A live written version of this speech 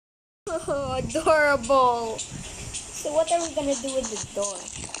Adorable. So what are we gonna do with the door?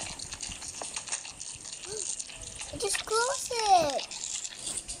 Just close it.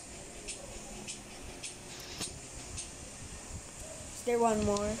 Is there one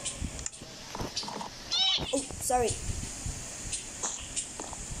more? Oh, sorry.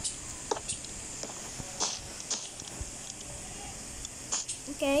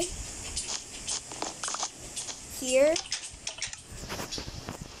 Okay. Here.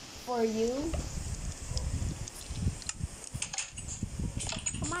 For you.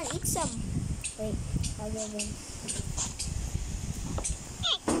 Come on, eat some. Wait, I'll give him.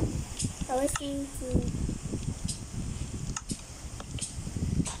 I was thinking to...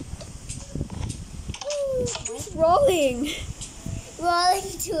 He's rolling.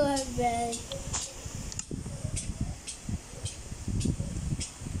 rolling to our bed.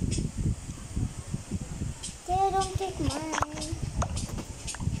 Okay, don't take mine.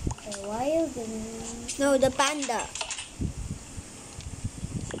 Okay, why are you giving me? No, the panda.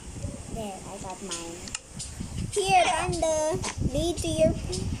 There, I got mine. Here, panda. Lead to your...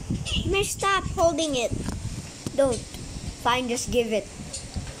 Miss, stop holding it. Don't. Fine, just give it.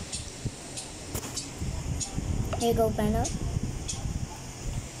 Here you go, panda.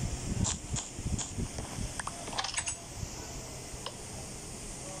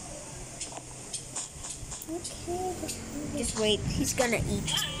 Okay, Just wait. He's gonna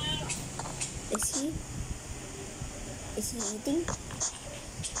eat. Is he? Is he eating?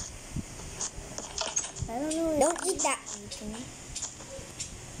 I don't know. Don't eat that.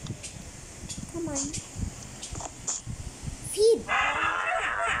 Come on. Feed.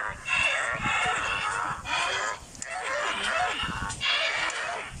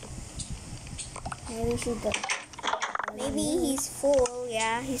 Maybe we should go. Maybe he's full.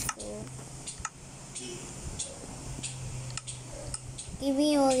 Yeah, he's full. Give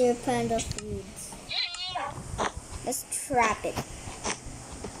me all your panda foods. Let's trap it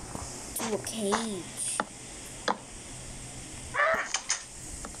to a cage.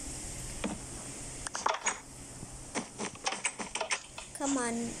 Come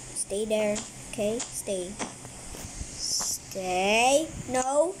on, stay there. Okay, stay. Stay.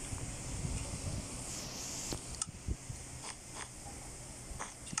 No.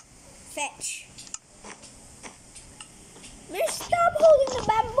 Fetch. Miss, stop holding the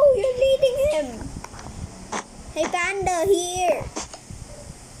bamboo. You're leading him. Hey, panda, here.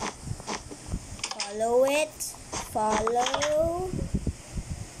 Follow it. Follow.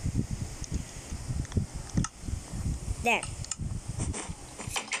 There.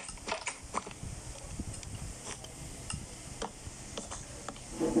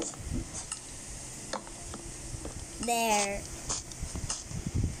 There.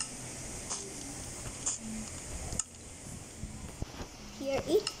 Here,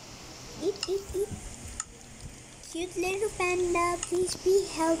 eat. Eat, eat, eat. Cute little panda, please be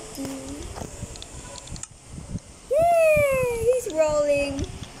healthy. Yeah, he's rolling.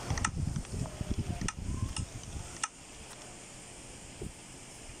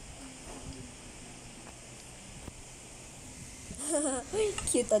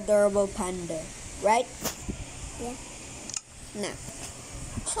 Cute, adorable panda, right? Yeah. Now,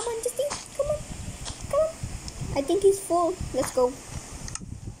 come on, just eat. Come on, come on. I think he's full. Let's go.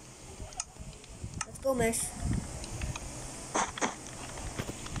 Let's go, Mesh.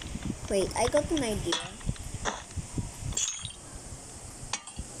 Wait, I got an idea.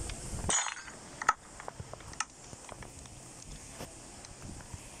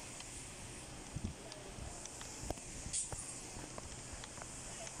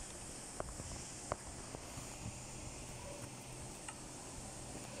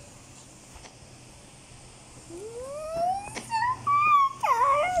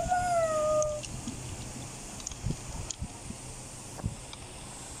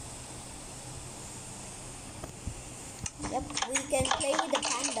 Yep, we can play with the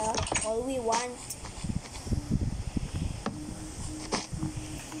panda all we want.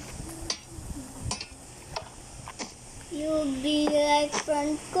 You'll be like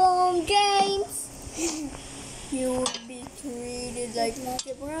Franco James. You will be treated like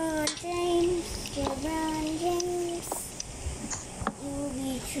LeBron James. LeBron James. You'll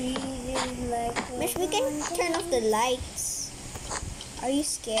be treated like Mish, we can turn off the lights. Are you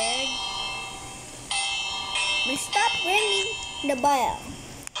scared? Mish, stop ringing the bell.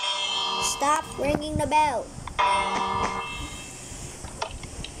 Stop ringing the bell.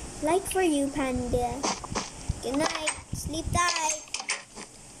 Light for you, panda. Good night. Sleep tight.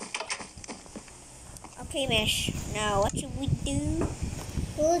 Okay, Mish. Now, what should we do?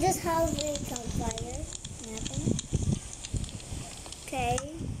 We'll just have a campfire. Nothing. Okay.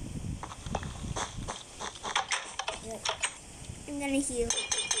 gonna heal.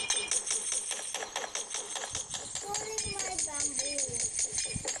 Pulling my bamboo.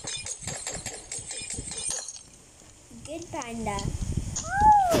 Good panda.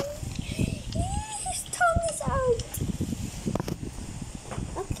 Oh, his tongue is out.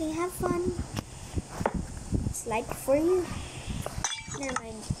 Okay, have fun. It's like for you. Never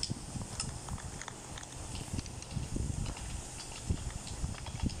mind.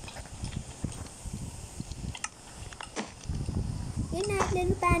 Good night,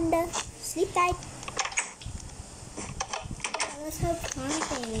 little panda. Sleep tight. Let's have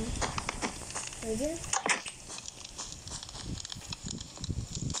camping. Would you?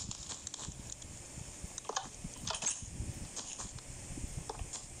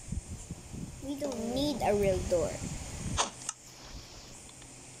 We don't need a real door.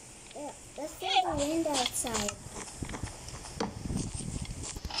 Yeah, let's get the wind outside.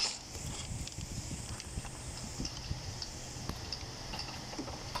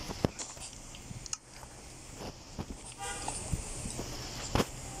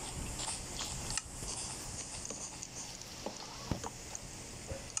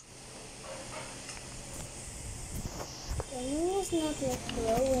 The moon is not like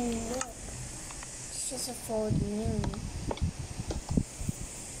glowing, look. It's just a full moon.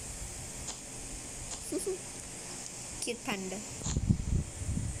 Cute panda.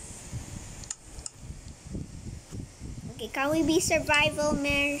 Okay, can we be survival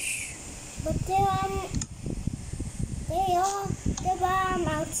mesh? But the bomb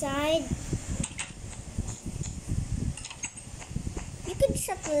outside. You can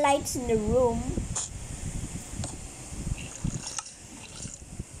shut the lights in the room.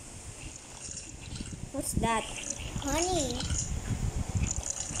 What's that? Honey.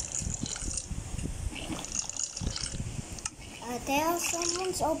 Tell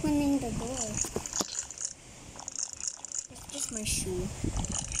someone's opening the door. It's just my shoe.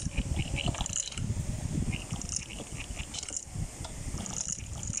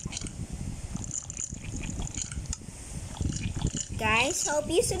 Guys, hope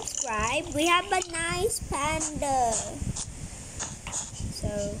you subscribe. We have a nice panda. So,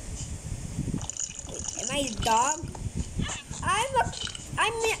 wait, am I a dog?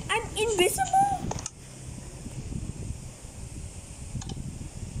 I'm invisible.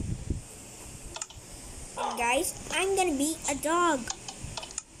 And guys, I'm gonna be a dog.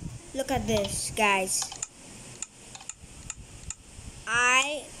 Look at this, guys.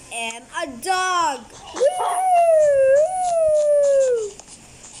 I am a dog. Woo!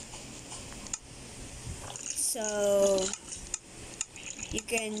 So you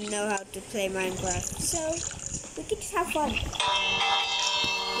can know how to play Minecraft. So we can just have fun.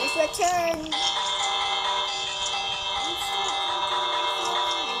 Let's return.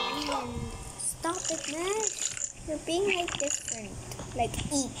 Stop it, man. You're being like different. Like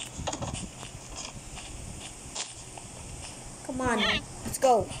eat. Come on, let's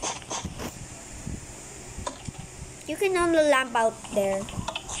go. You can on the lamp out there.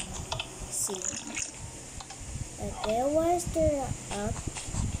 See. There was the up.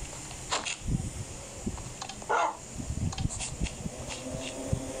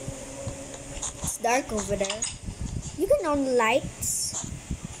 It's dark over there. You can on the lights.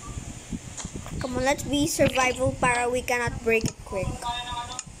 Come on, let's be survival para we cannot break it quick.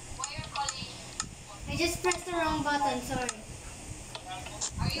 I just pressed the wrong button, sorry.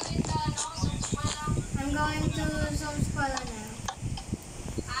 I'm going to Zoom Squala now.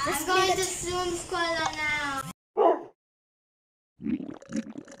 I'm going to Zoom Squala now.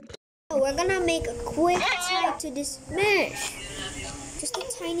 We're gonna make a quick tie to this mesh. Just a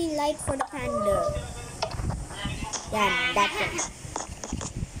tiny light for the panda. Yeah, that's it.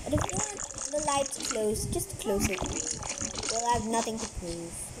 But if you want the lights closed, just close it. We'll have nothing to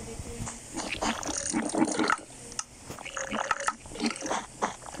prove.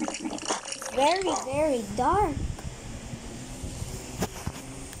 Very, very dark.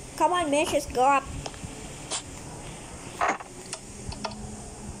 Come on, Mesh, just go up.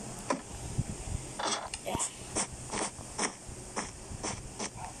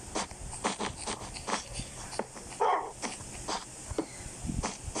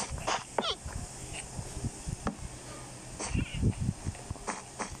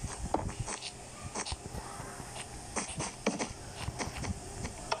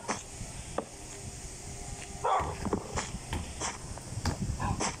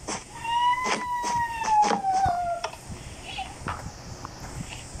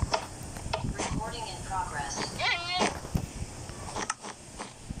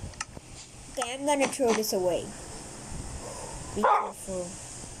 Okay, I'm gonna throw this away. Be careful.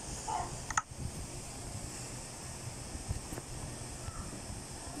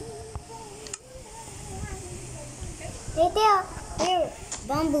 Right there. Here,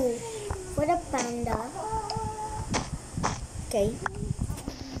 bamboo for the panda. Okay.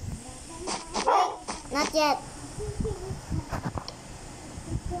 Wait, not yet.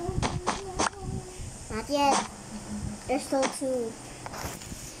 Not yet. There's still two.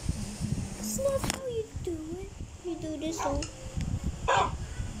 It's not how you do it. You do this one.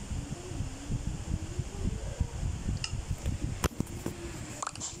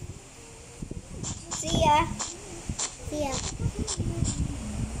 See ya. See ya.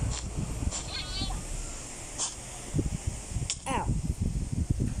 Ow.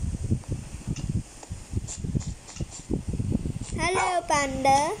 Hello,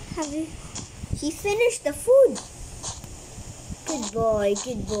 panda. Have you? He finished the food. Good boy.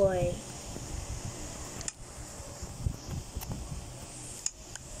 Good boy.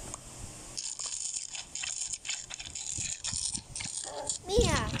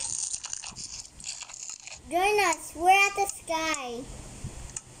 Mia, join us. We're at the sky.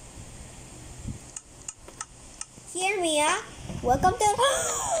 Here, Mia. Welcome to.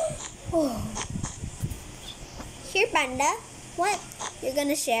 Oh. Here, panda. What? You're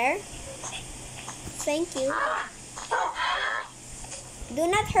gonna share? Thank you. Do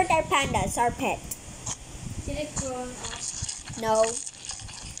not hurt our pandas, our pet. Did it grow up? No.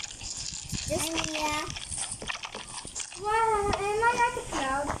 Just Mia. Wow, am I like a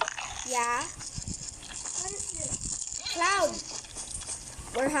cloud? Yeah. What is this? Cloud.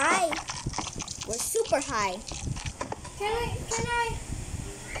 We're high. We're super high. Can I?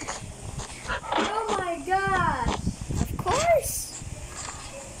 Oh my gosh. Of course.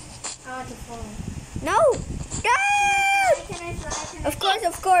 I want to fall. No. No. Can I fly?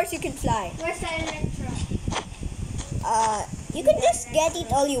 Of course, you can fly. Where's the Electra? You can just get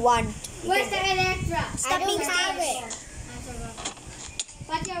it all you want. Where's the Electra? Stop being stupid.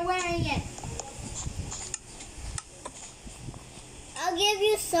 But you're wearing it. I'll give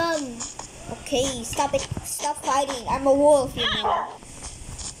you some. Okay, stop it. Stop fighting. I'm a wolf, you know.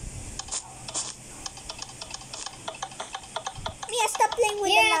 Mia, stop playing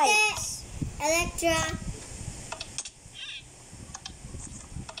with the lights. Electra.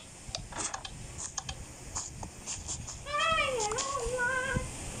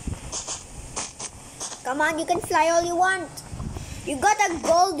 Come on, you can fly all you want. You got a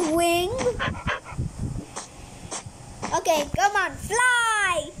gold wing. Okay, come on,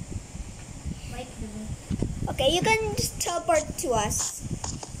 fly. Okay, you can just teleport to us.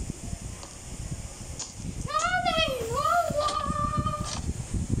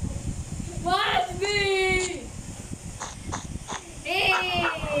 Watch me! Hey!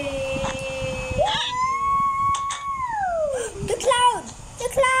 The cloud! The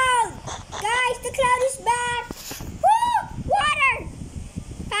cloud! Guys, the cloud is back! Woo! Water!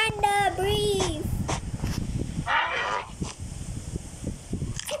 Panda, breathe!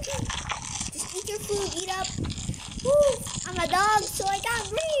 Just eat your food, eat up! Woo! I'm a dog, so I can't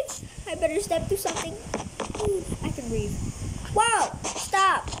breathe! I better step to something. Woo, I can breathe. Wow!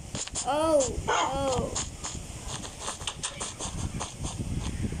 Stop! Oh.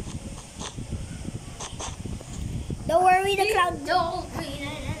 Don't worry, the cloud. Don't breathe.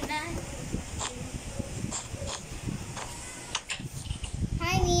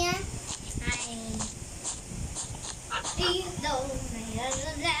 Hi, Mia. Hi.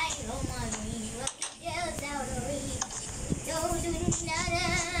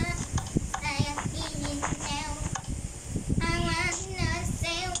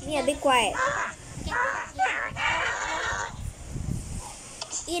 Mia, be quiet.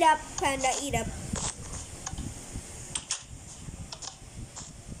 Eat up, panda, eat up.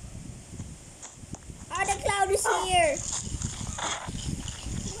 Ah, the cloud is here.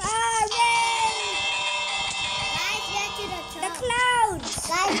 Ah, yay! Guys, get to the top. The clouds.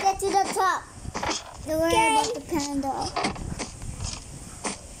 Guys, get to the top. Don't worry about the panda.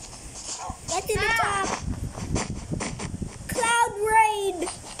 Get to the top. Cloud raid.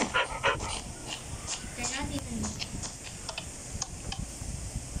 They're not even.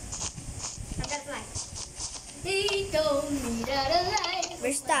 Butterfly. He told me that a life.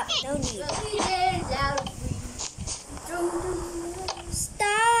 We're stopped. No need. But we danced out free.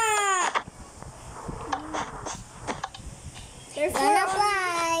 Stop. They're Gonna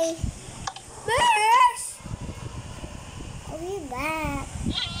fly. Birds. I'll be back.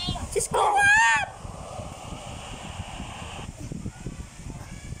 Just go up.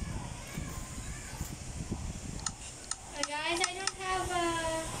 Guys, I don't have a.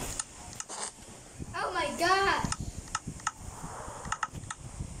 Oh my god!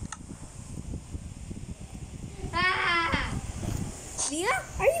 Ah! Mia,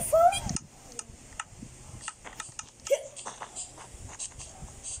 are you falling?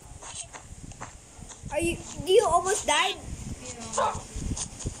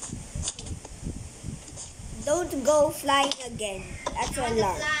 Don't go flying again. That's an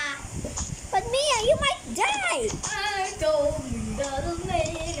alarm. But Mia, you might die. I told you that I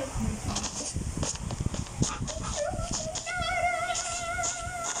made it.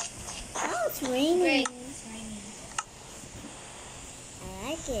 Oh, it's raining. Great. It's raining. I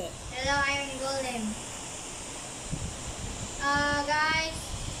like it. Hello, Iron Golem. Guys.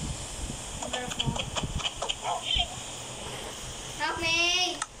 I'm gonna fall. Help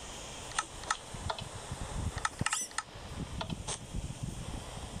me.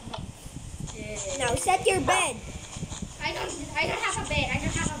 Now set your bed. I don't have a bed. I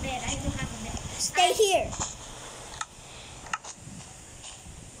don't have a bed. Stay here.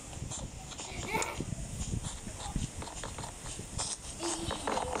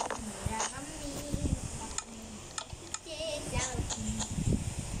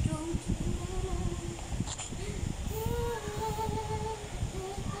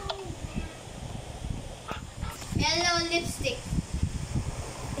 Yellow lipstick.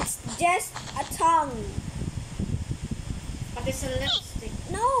 It's just a tongue. But it's a lipstick.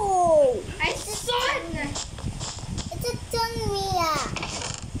 No. I saw it. It's a tongue, Mia.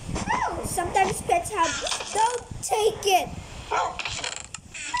 Sometimes pets have. Don't take it.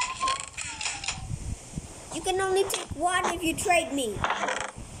 You can only take one if you trade me.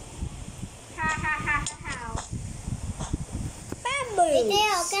 How? Bamboo.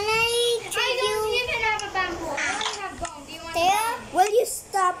 Theo, can I I trade don't you? even have a bamboo. I only have bone. Do you want Theo? bone? Will you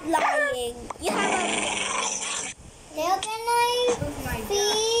stop lying? You have a. Theo, can I Oh my god.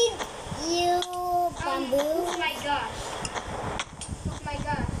 feed you Oh bamboo? my gosh. Oh my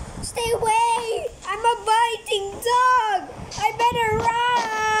gosh. Stay away! I'm a biting dog! I better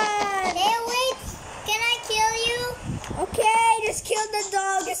run! Theo, wait. Can I kill you? Okay, just kill the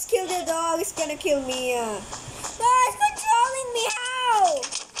dog. Just kill the dog. It's gonna kill me. No, it's controlling me. How?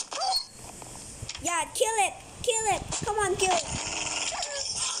 Yeah, kill it. Kill it. Come on, kill it.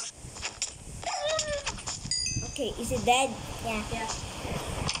 Okay, is it dead? Yeah. Yeah.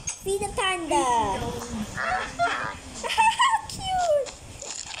 Feed the panda. Cute.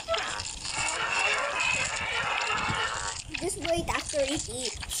 Just wait after it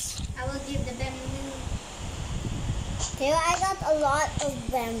eats. I will give the bamboo. Theo, I got a lot of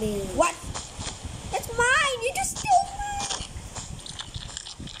bamboo. What? That's mine. You just stole mine.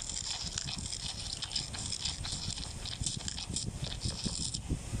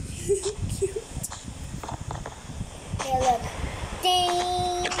 Cute. Theo, look.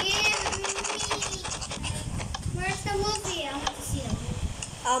 Ding. Give me. Where's the wolfie? I want to see them.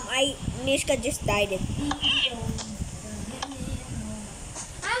 Mishka just died. It.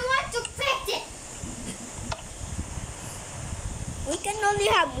 I want to pet it. We can only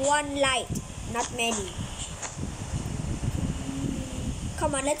have one light, not many.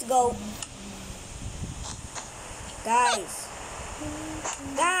 Come on, let's go. Guys.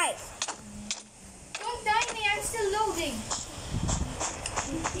 Guys. Don't die me. I'm still loading.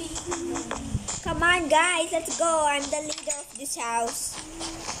 Come on, guys. Let's go. I'm the leader of this house.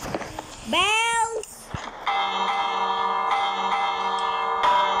 Bells.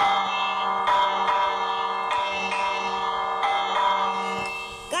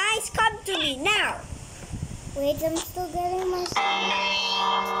 Guys, come to me now. Wait, I'm still getting my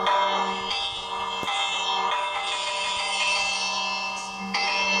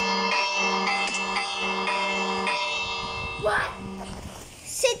What?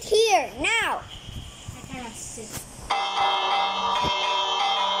 Sit here now. I cannot sit.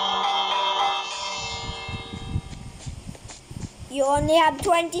 You only have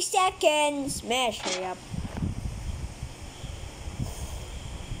 20 seconds. Mesh, hurry up.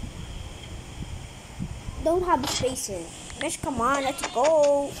 Don't have a spacer. Mesh, come on, let's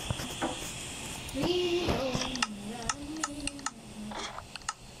go.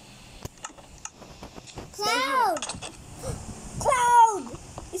 cloud. Cloud!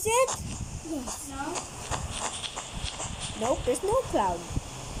 Is it? Yes. No? Nope, there's no cloud.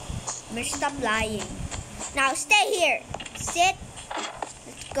 Mesh, stop lying. Now stay here. Sit.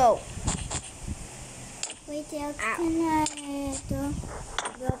 Let's go. Wait, Theo, Ow. can I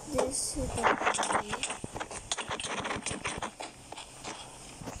drop this?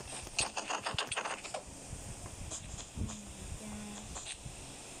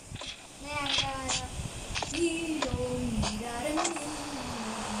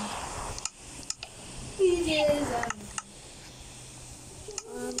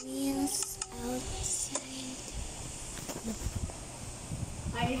 Yes, outside.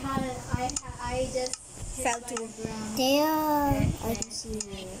 I just Fell to the ground. There, I can see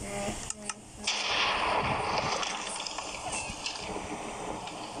you.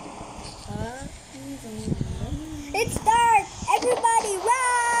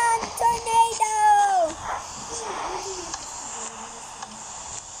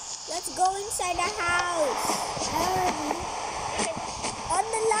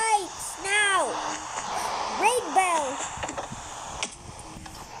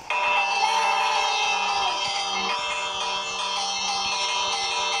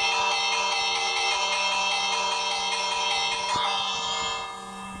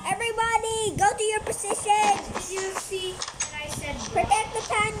 Everybody, go to your position. Did you see that I said bro? Protect the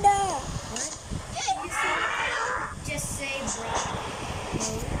panda. Did you see just say bro?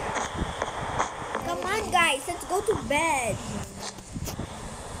 Come on, guys. Let's go to bed.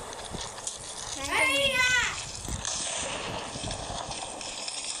 Hurry up!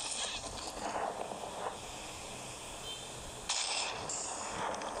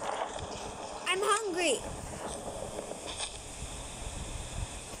 I'm hungry.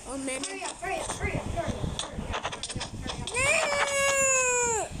 Oh man. Hurry up, hurry up, hurry up, hurry up, hurry up, hurry up, hurry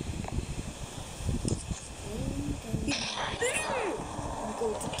up. I'm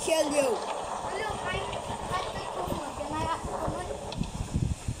going to kill you. Hello, I the kumot. Can I ask the kumot?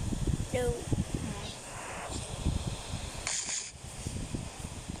 No.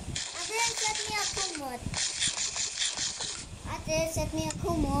 Ate, set me a kumot. Ate, set me a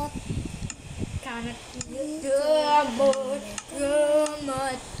kumot.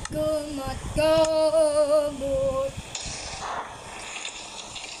 Kumot.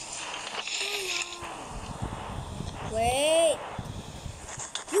 Wait.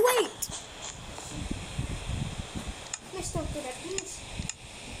 You wait. Let's talk to that please.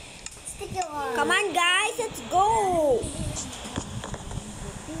 Stick it on. Come on, guys. Let's go.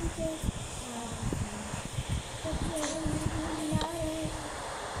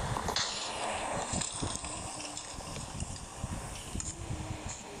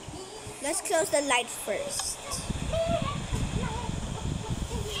 Let's close the light first.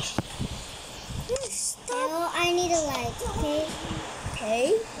 No, I need a light, okay?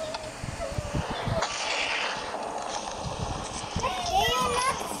 Okay. They are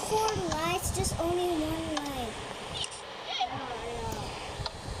not 4 lights, just only 1 light.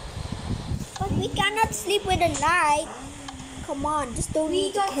 But we cannot sleep with a light. Come on, just don't We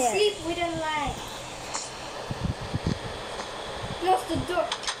need to don't care. sleep with a light. Close the door.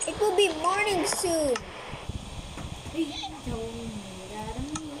 It will be morning soon.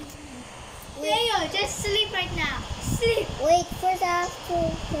 Leo, just sleep right now. Sleep. Wait, first I have to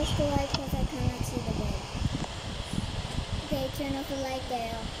push the light because I cannot see the bed. Okay, turn off the light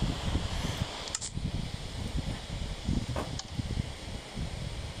there.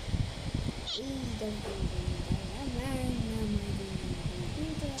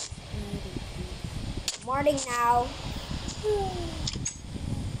 Morning now.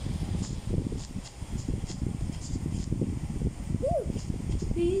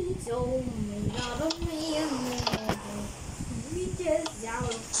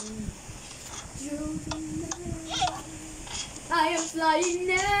 I am flying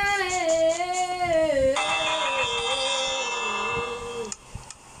now.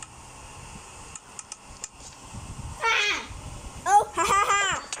 Oh, ha ha ha.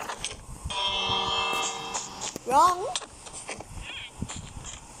 Wrong.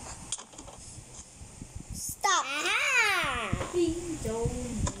 Stop.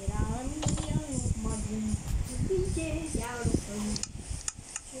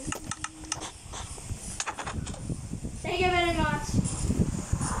 Thank you very much.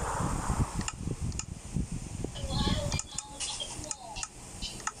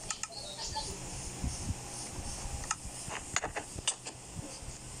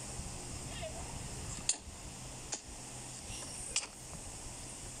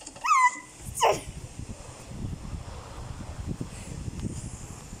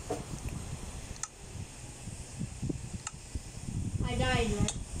 I died,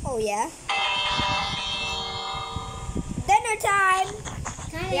 right? Oh yeah. Dinner time.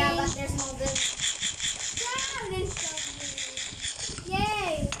 Yeah, but there's no good.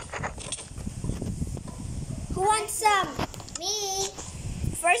 Yay! Who wants some? Me.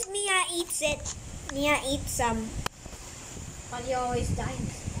 First, Mia eats it. Mia eats some. But you always die.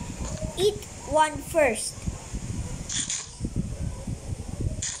 Eat one first.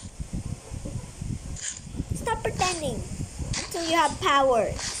 Stop pretending until you have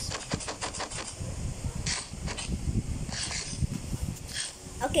powers.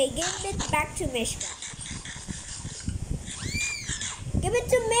 Okay, give it back to Mishka. Give it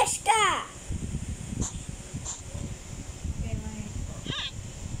to Mishka.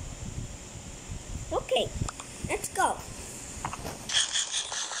 Okay, let's go.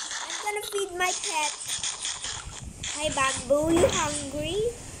 I'm gonna feed my cat. Hi, Bamboo, you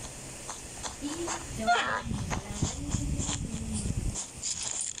hungry?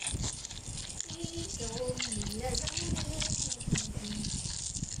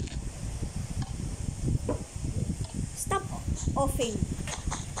 Stop offing.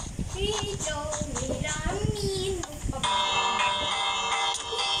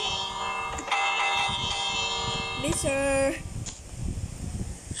 Mister.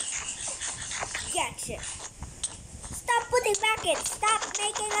 shit. Stop putting buckets. Stop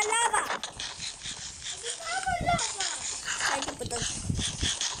making a lava. Try to put those.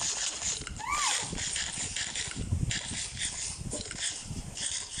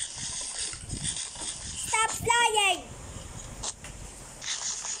 Stop flying.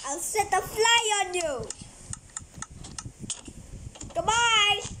 I'll set a fly on you.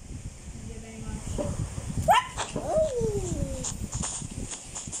 Goodbye. Thank you very much. What?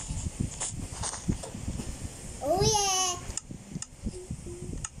 Oh yeah.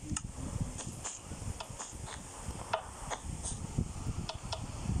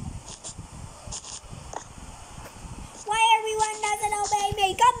 Why everyone doesn't obey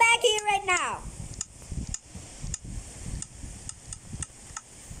me? Come back here right now.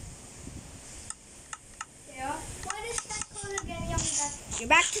 Yeah. What is that called again? That You're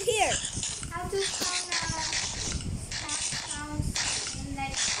back to here. how to sound sounds in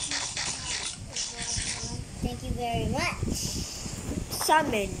like Thank you very much.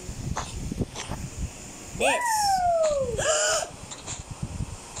 Summon this.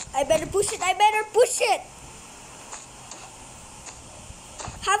 I better push it. I better push it.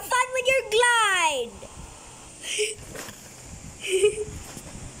 Have fun with your glide.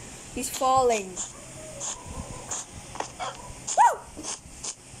 He's falling. Woo!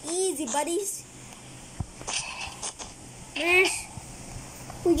 Easy, buddies. Ash,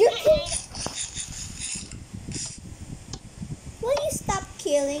 would you kill? Will you stop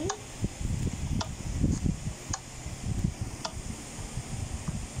killing?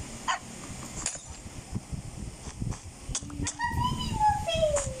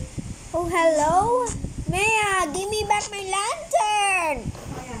 Oh, hello? Maya, give me back my lantern.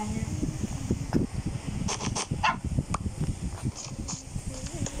 oh yeah.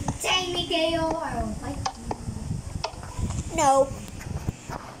 Take me, KO. I won't fight. No.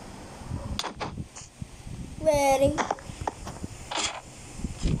 Ready?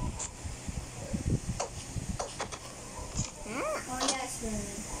 Oh yes, sir.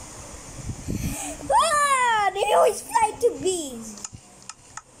 Ah, they always fly to bees.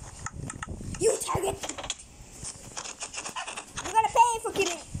 You target. You're gonna pay for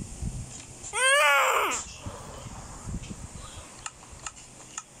killing. Ah!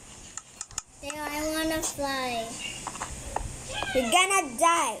 Theo, I wanna fly. You're gonna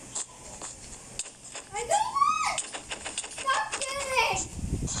die. I don't want. Stop killing.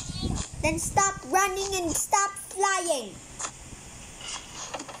 Then stop running and stop flying.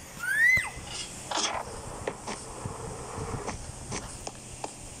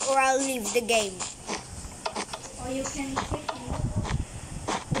 Or I'll leave the game. Or you can kick me.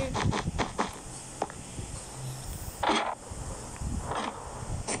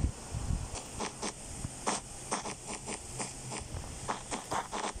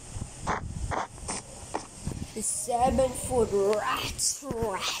 The 7-foot rat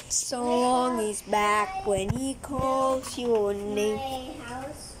song is back when he calls your name. My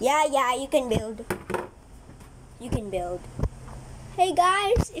house. Yeah, you can build. You can build. Hey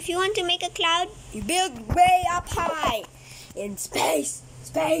guys, if you want to make a cloud, you build way up high. In space.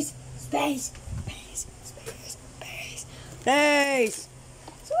 So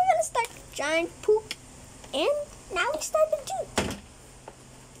we're gonna start giant poop. And now we start the Duke.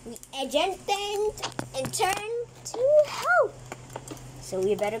 We agent and turn to help. So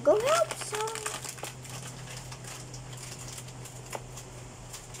we better go help some.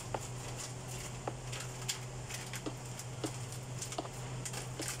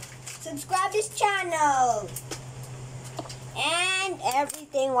 Subscribe this channel. And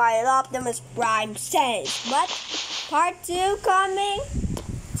everything while Optimus Prime says. But part 2 coming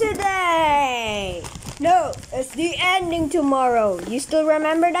today. No, it's the ending tomorrow. You still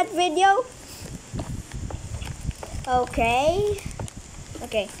remember that video? Okay.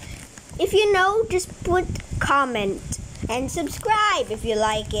 If you know, just put comment and subscribe if you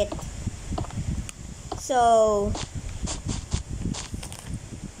like it. So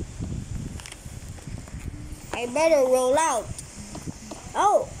I better roll out.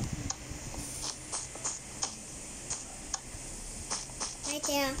 Oh, Hi,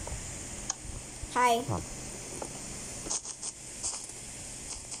 Theo. hi.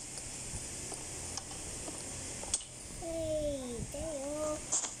 Hey, Theo.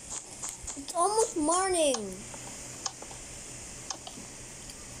 It's almost morning.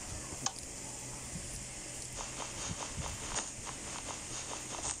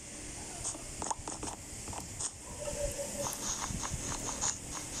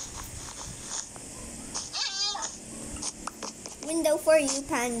 Window for you,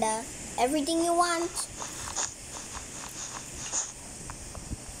 Panda. Everything you want.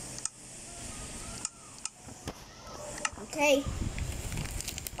 Okay.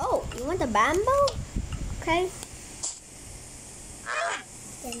 Oh, you want the bamboo? Okay.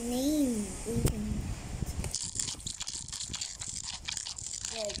 The name even.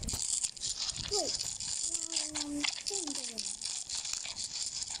 Wait.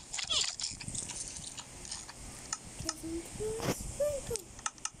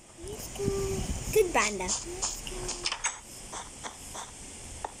 Good panda.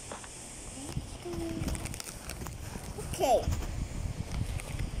 Okay.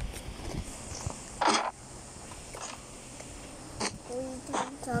 We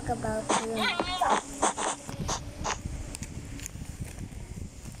can talk about room.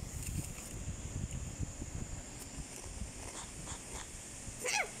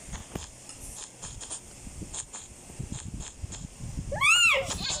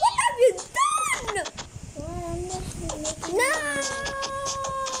 What have you done? Well, I'm just making No!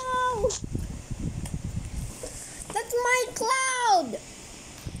 That's my cloud!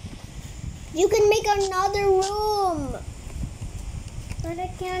 You can make another room! But I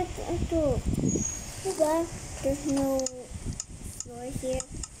can't do. But there's no floor here.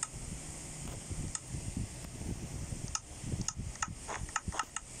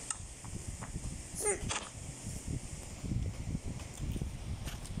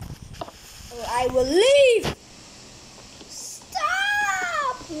 Or I will leave!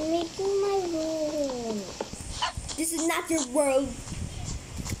 Stop! Making my room. This is not your world.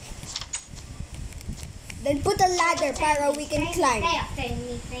 Then put a ladder para we can climb. I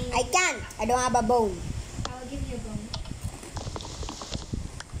can't. I don't have a bone. I will give you a bone.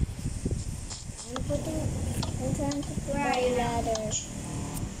 I'm trying to put Where are a you now? ladder.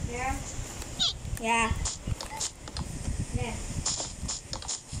 There. Yeah. There.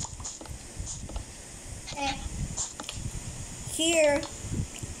 Here.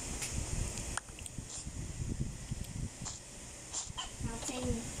 Now take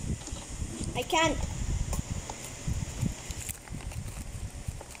me. I can't.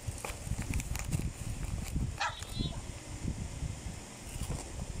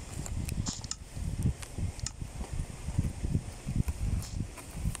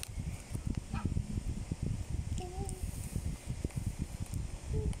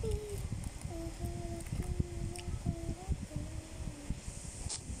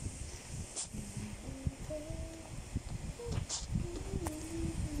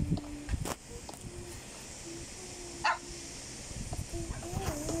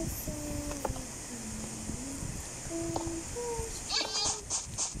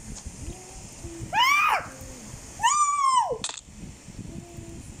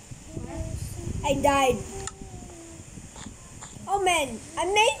 I died. Oh man,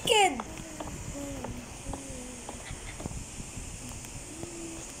 I'm naked.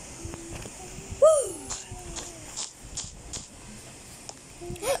 Woo.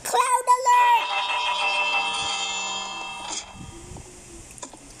 Cloud alert!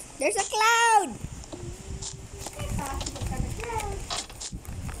 There's a cloud.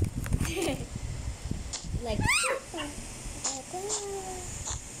 Like I'm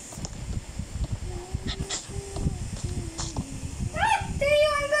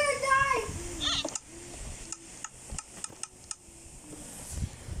gonna die!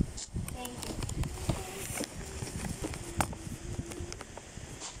 Thank you.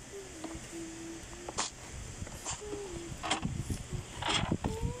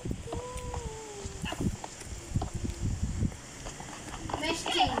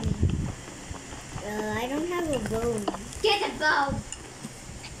 I don't have a bone. Get a bow!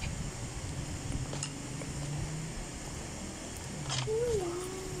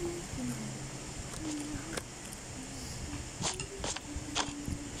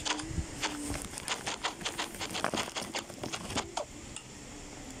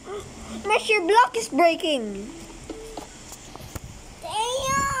 Mesh, your block is breaking.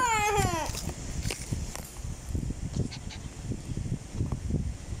 Damn,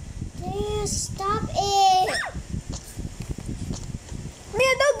 stop it!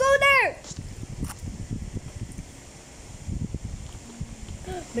 Mia, don't go there!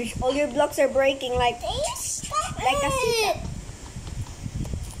 Mesh, all your blocks are breaking like Stop a it! sita.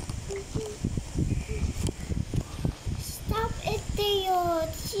 Stop it, Theo!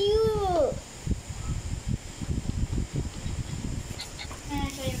 It's you!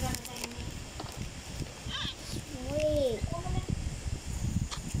 So you're gonna take me. Wait.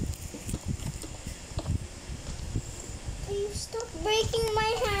 Theo, stop breaking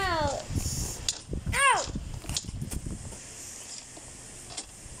my house! Ow!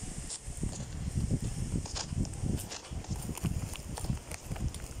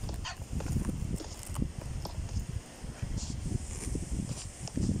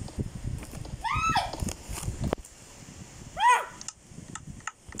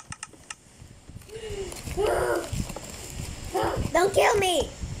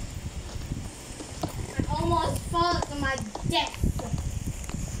 my death.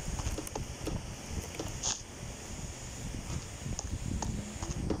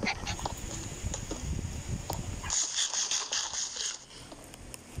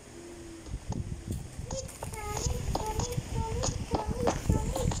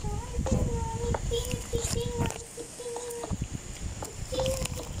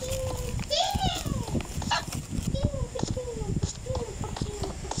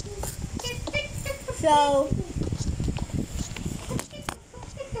 So,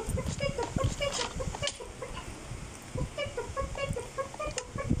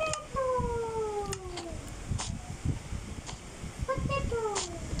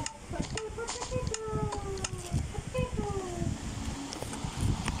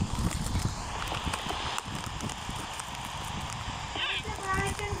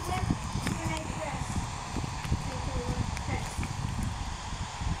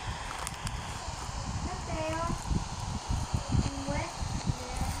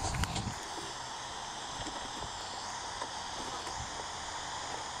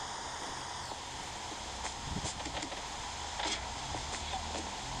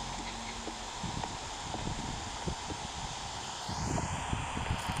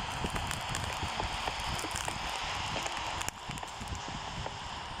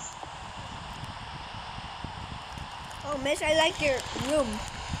 oh, Miss, I like your room.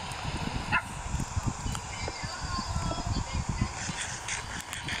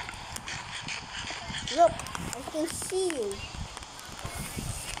 Look, I can see you.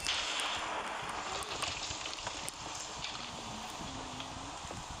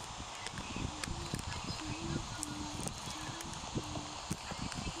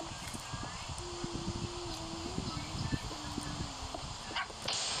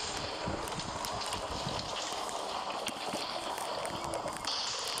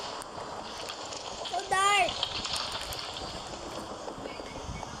 So dark.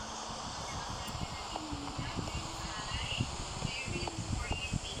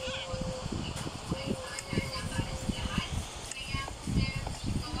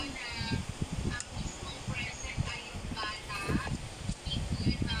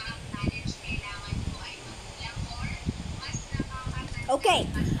 Okay.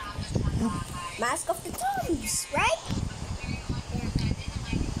 Mask of the Zombies, right?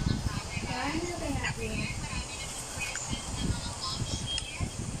 I'm looking at you.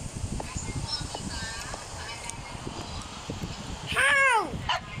 How?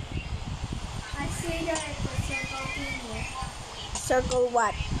 I see that it's a circle finger. Circle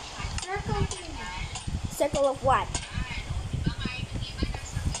what? Circle finger. Circle of what?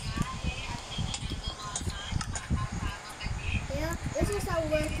 Yeah, this is a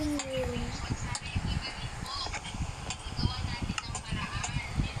working room.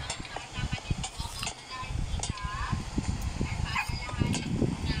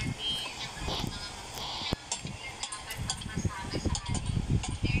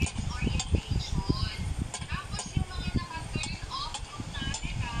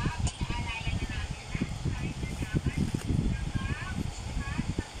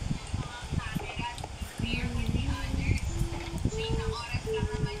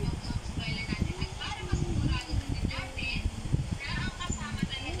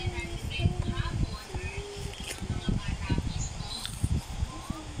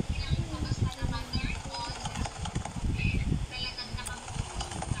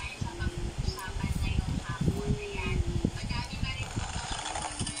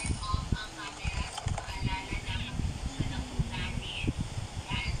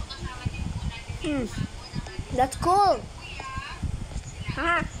 That's cool.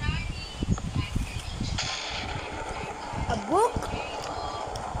 Haha. A book?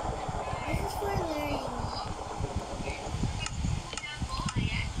 This is for learning.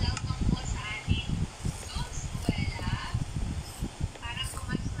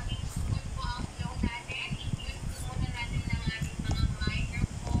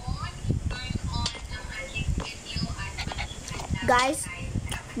 Guys,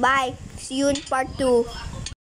 bye. See you in part 2.